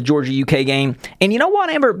say about the Georgia-UK game. And you know what,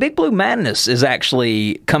 Amber? Big Blue Madness is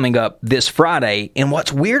actually coming up this Friday, and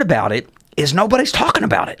what's weird about it is nobody's talking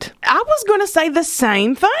about it. I was going to say the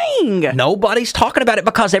same thing. Nobody's talking about it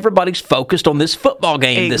because everybody's focused on this football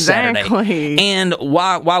game this Saturday. And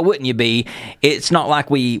why wouldn't you be? It's not like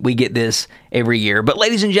we get this every year. But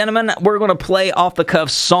ladies and gentlemen, we're going to play Off the Cuff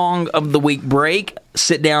Song of the Week break.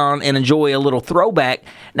 Sit down and enjoy a little throwback.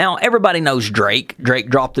 Now, everybody knows Drake. Drake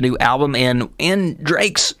dropped a new album, and in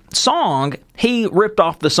Drake's song, he ripped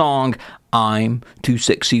off the song I'm Too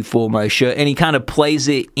Sexy for My Shirt, and he kind of plays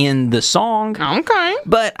it in the song. Okay.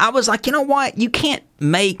 But I was like, you know what? You can't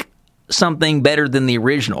make something better than the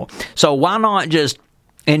original. So why not just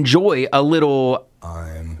enjoy a little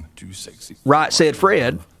I'm too sexy. Right Said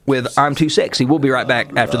Fred with I'm Too Sexy. We'll be right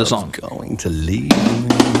back after the song. Going to leave.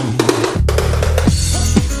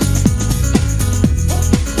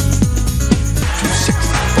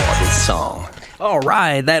 Song. All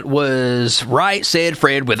right, that was Right Said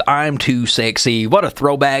Fred with I'm Too Sexy. What a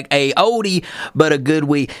throwback, a oldie, but a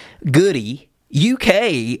goodie.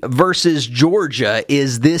 UK versus Georgia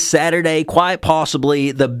is this Saturday, quite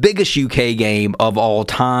possibly the biggest UK game of all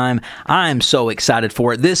time. I'm so excited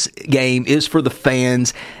for it. This game is for the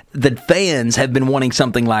fans. The fans have been wanting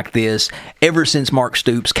something like this ever since Mark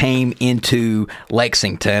Stoops came into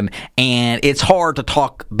Lexington, and it's hard to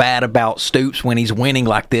talk bad about Stoops when he's winning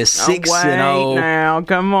like this. 6-0. Now,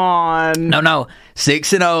 come on. No,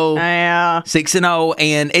 6-0. Yeah. 6-0,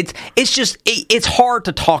 and it's hard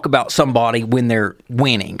to talk about somebody when they're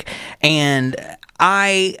winning. And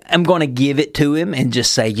I am going to give it to him and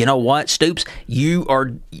just say, you know what, Stoops,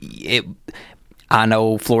 I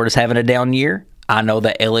know Florida's having a down year. I know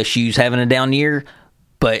that LSU's having a down year,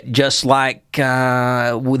 but just like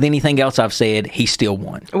with anything else I've said, he still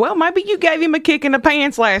won. Well, maybe you gave him a kick in the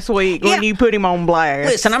pants last week when you put him on blast.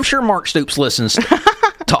 Listen, I'm sure Mark Stoops listens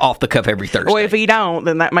to Off the Cuff every Thursday. Well, if he don't,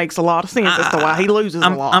 then that makes a lot of sense as to why he loses a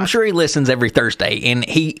lot. I'm sure he listens every Thursday, and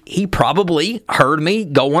he probably heard me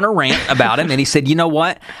go on a rant about him, and he said, you know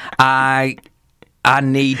what, I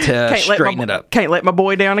need to straighten it up. Can't let my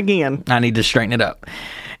boy down again. I need to straighten it up.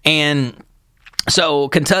 And so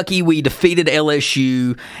Kentucky, we defeated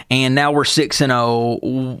LSU, and now we're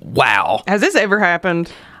 6-0. Wow. Has this ever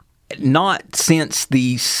happened? Not since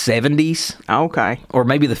the 70s. Okay. Or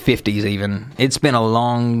maybe the 50s even. It's been a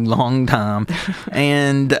long, long time.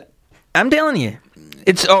 And I'm telling you,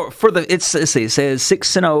 it says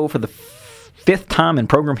 6-0 for the fifth time in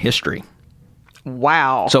program history.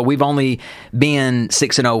 Wow. So we've only been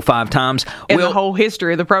 6-0 5 times. In the whole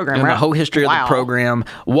history of the program, in right? the whole history of the program.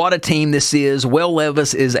 What a team this is. Will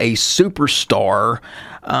Levis is a superstar.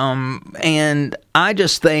 And I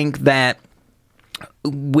just think that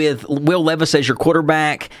with Will Levis as your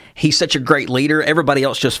quarterback, he's such a great leader. Everybody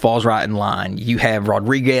else just falls right in line. You have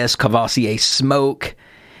Rodriguez, Cavassier Smoke,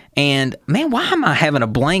 and man, why am I having a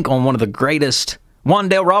blank on one of the greatest?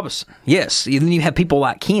 Wan'Dale Robinson. Yes. And then you have people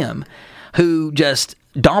like him who just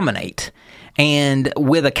dominate. And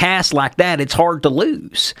with a cast like that, it's hard to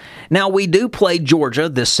lose. Now, we do play Georgia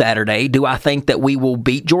this Saturday. Do I think that we will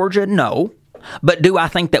beat Georgia? No. But do I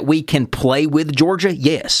think that we can play with Georgia?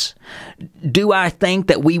 Yes. Do I think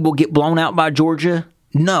that we will get blown out by Georgia?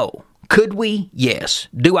 No. Could we? Yes.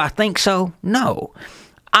 Do I think so? No.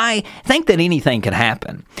 I think that anything can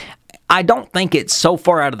happen. I don't think it's so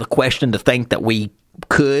far out of the question to think that we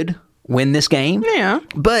could win this game. Yeah.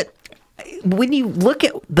 But when you look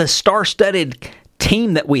at the star-studded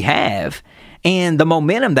team that we have and the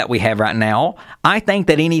momentum that we have right now, I think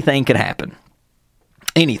that anything could happen.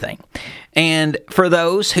 Anything. And for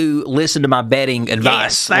those who listen to my betting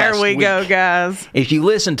advice, there we go, guys. If you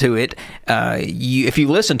listen to it, if you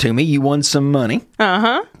listen to me, you won some money.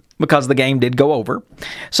 Because the game did go over.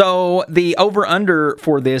 So the over-under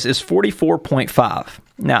for this is 44.5.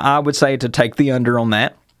 Now, I would say to take the under on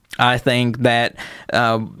that. I think that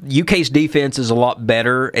UK's defense is a lot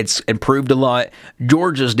better. It's improved a lot.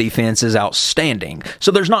 Georgia's defense is outstanding.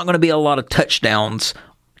 So there's not going to be a lot of touchdowns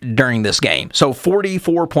during this game. So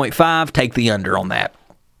 44.5, take the under on that.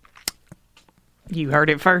 You heard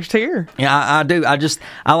it first here. Yeah, I do.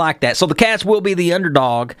 I like that. So the Cats will be the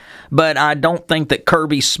underdog, but I don't think that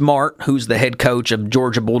Kirby Smart, who's the head coach of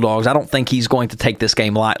Georgia Bulldogs, I don't think he's going to take this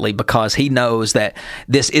game lightly because he knows that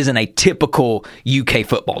this isn't a typical UK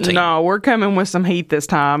football team. No, we're coming with some heat this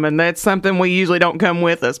time, and that's something we usually don't come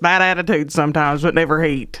with us. Bad attitude sometimes, but never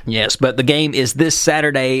heat. Yes, but the game is this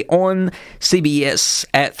Saturday on CBS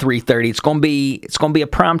at 3:30. It's going to be a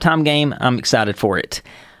primetime game. I'm excited for it.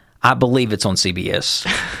 I believe it's on CBS.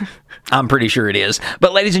 I'm pretty sure it is.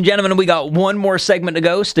 But ladies and gentlemen, we got one more segment to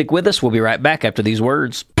go. Stick with us. We'll be right back after these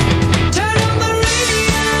words. Turn on the radio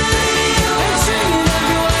and sing it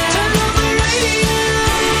everywhere. Turn on the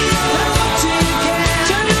radio, watch it again.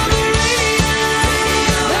 Turn on the radio, there's nothing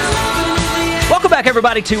in the air. Welcome back,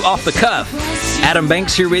 everybody, to Off the Cuff. Adam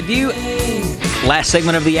Banks here with you. Last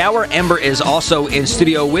segment of the hour. Amber is also in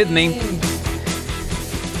studio with me.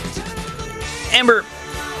 Amber,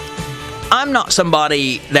 I'm not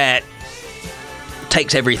somebody that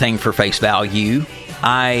takes everything for face value.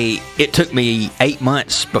 It took me 8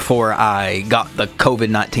 months before I got the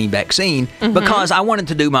COVID-19 vaccine because I wanted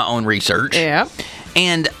to do my own research. Yeah.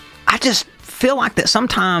 And I just feel like that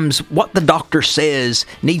sometimes what the doctor says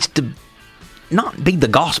needs to not be the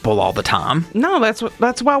gospel all the time. No,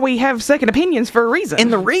 that's why we have second opinions for a reason.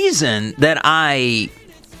 And the reason that I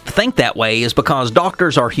think that way is because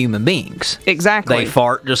doctors are human beings. Exactly. They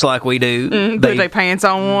fart just like we do. Put their pants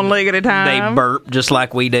on one leg at a time. They burp just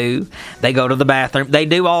like we do. They go to the bathroom. They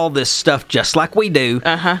do all this stuff just like we do.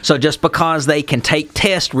 So just because they can take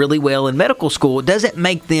tests really well in medical school, it doesn't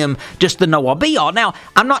make them just the know-all be-all. Now,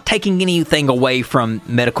 I'm not taking anything away from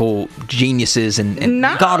medical geniuses, and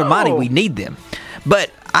No. God Almighty, we need them. But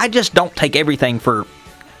I just don't take everything for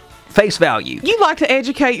face value. You like to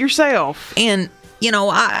educate yourself. And, you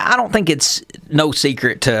know, I don't think it's no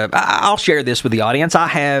secret to... I'll share this with the audience. I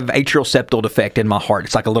have atrial septal defect in my heart.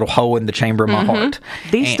 It's like a little hole in the chamber of my heart.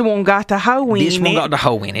 This And one got the hoe in this one it. got the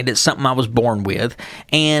hoe in it. It's something I was born with.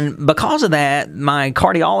 And because of that, my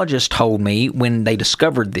cardiologist told me when they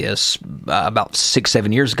discovered this about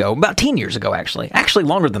 6-7 years ago, about 10 years ago, actually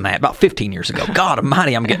longer than that, about 15 years ago. God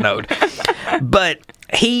almighty, I'm getting old. But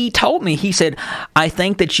he told me, he said, I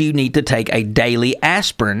think that you need to take a daily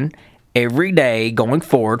aspirin every day going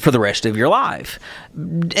forward for the rest of your life.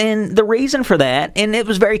 And the reason for that, and it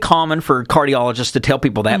was very common for cardiologists to tell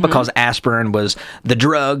people that because aspirin was the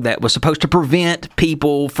drug that was supposed to prevent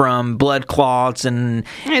people from blood clots and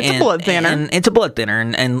It's a blood thinner. And it's a blood thinner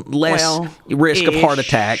and less risk of heart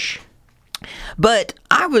attack. But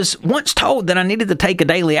I was once told that I needed to take a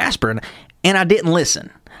daily aspirin, and I didn't listen.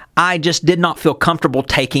 I just did not feel comfortable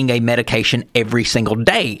taking a medication every single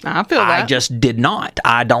day. I feel that. I just did not.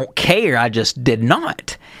 I don't care. I just did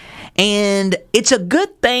not. And it's a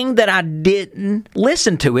good thing that I didn't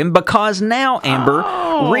listen to him because now,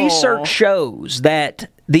 Amber, research shows that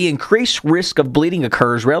the increased risk of bleeding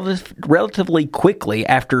occurs relatively quickly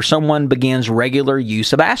after someone begins regular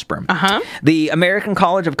use of aspirin. The American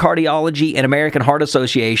College of Cardiology and American Heart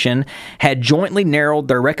Association had jointly narrowed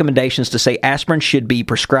their recommendations to say aspirin should be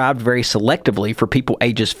prescribed very selectively for people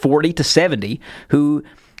ages 40 to 70 who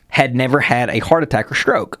had never had a heart attack or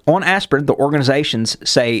stroke. On aspirin, the organizations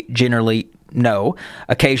say generally no,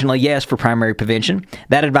 occasionally yes for primary prevention.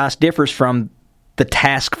 That advice differs from the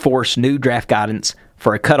task force new draft guidance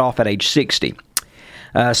for a cutoff at age 60.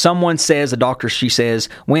 Someone says, a doctor, she says,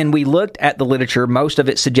 when we looked at the literature, most of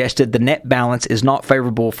it suggested the net balance is not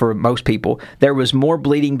favorable for most people. There was more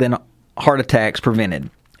bleeding than heart attacks prevented,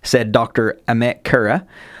 said Dr. Amit Kura,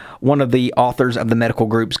 one of the authors of the medical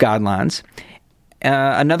group's guidelines.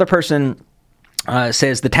 Another person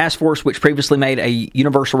says the task force, which previously made a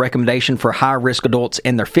universal recommendation for high-risk adults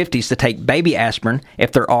in their 50s to take baby aspirin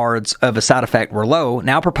if their odds of a side effect were low,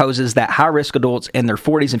 now proposes that high-risk adults in their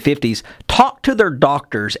 40s and 50s talk to their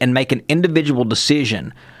doctors and make an individual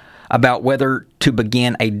decision about whether to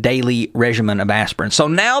begin a daily regimen of aspirin. So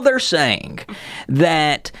now they're saying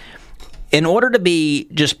that in order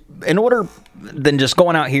than just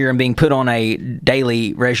going out here and being put on a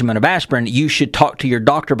daily regimen of aspirin, you should talk to your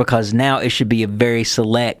doctor because now it should be a very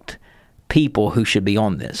select people who should be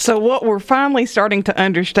on this. So what we're finally starting to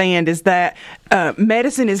understand is that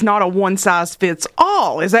medicine is not a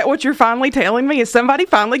one-size-fits-all. Is that what you're finally telling me? Is somebody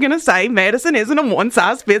finally going to say medicine isn't a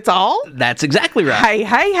one-size-fits-all? That's exactly right.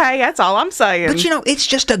 Hey, that's all I'm saying. But, you know, it's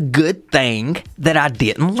just a good thing that I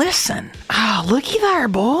didn't listen. Oh, looky there,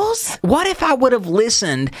 boys. What if I would have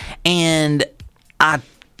listened and I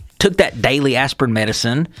took that daily aspirin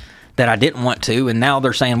medicine that I didn't want to, and now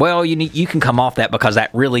they're saying, well, you can come off that because that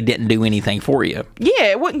really didn't do anything for you. Yeah,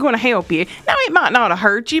 it wasn't going to help you. Now, it might not have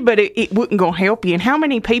hurt you, but it wasn't going to help you. And how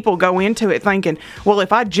many people go into it thinking, well,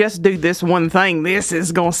 if I just do this one thing, this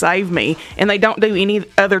is going to save me, and they don't do any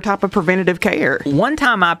other type of preventative care. One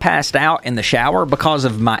time I passed out in the shower because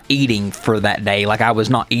of my eating for that day. Like I was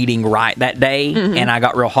not eating right that day, and I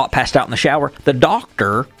got real hot, passed out in the shower. The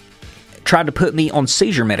doctor tried to put me on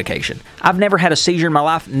seizure medication. I've never had a seizure in my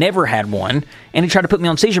life, never had one, and he tried to put me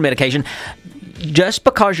on seizure medication. Just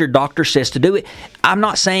because your doctor says to do it, I'm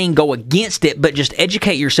not saying go against it, but just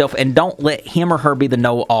educate yourself and don't let him or her be the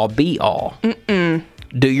know-all, be-all.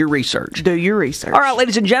 Do your research. Do your research. All right,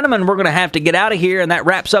 ladies and gentlemen, we're going to have to get out of here, and that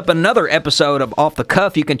wraps up another episode of Off the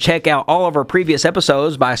Cuff. You can check out all of our previous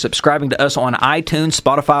episodes by subscribing to us on iTunes,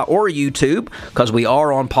 Spotify, or YouTube, because we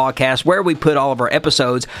are on podcast where we put all of our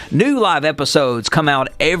episodes. New live episodes come out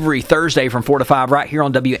every Thursday from 4 to 5 right here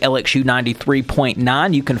on WLXU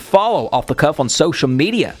 93.9. You can follow Off the Cuff on social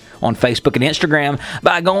media on Facebook and Instagram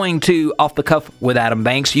by going to Off the Cuff with Adam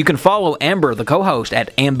Banks. You can follow Amber, the co-host,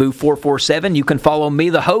 at Ambu447. You can follow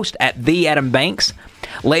me, the host, at The Adam Banks.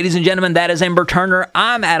 Ladies and gentlemen, that is Amber Turner.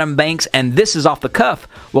 I'm Adam Banks, and this is Off the Cuff.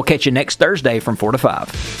 We'll catch you next Thursday from 4 to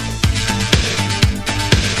 5.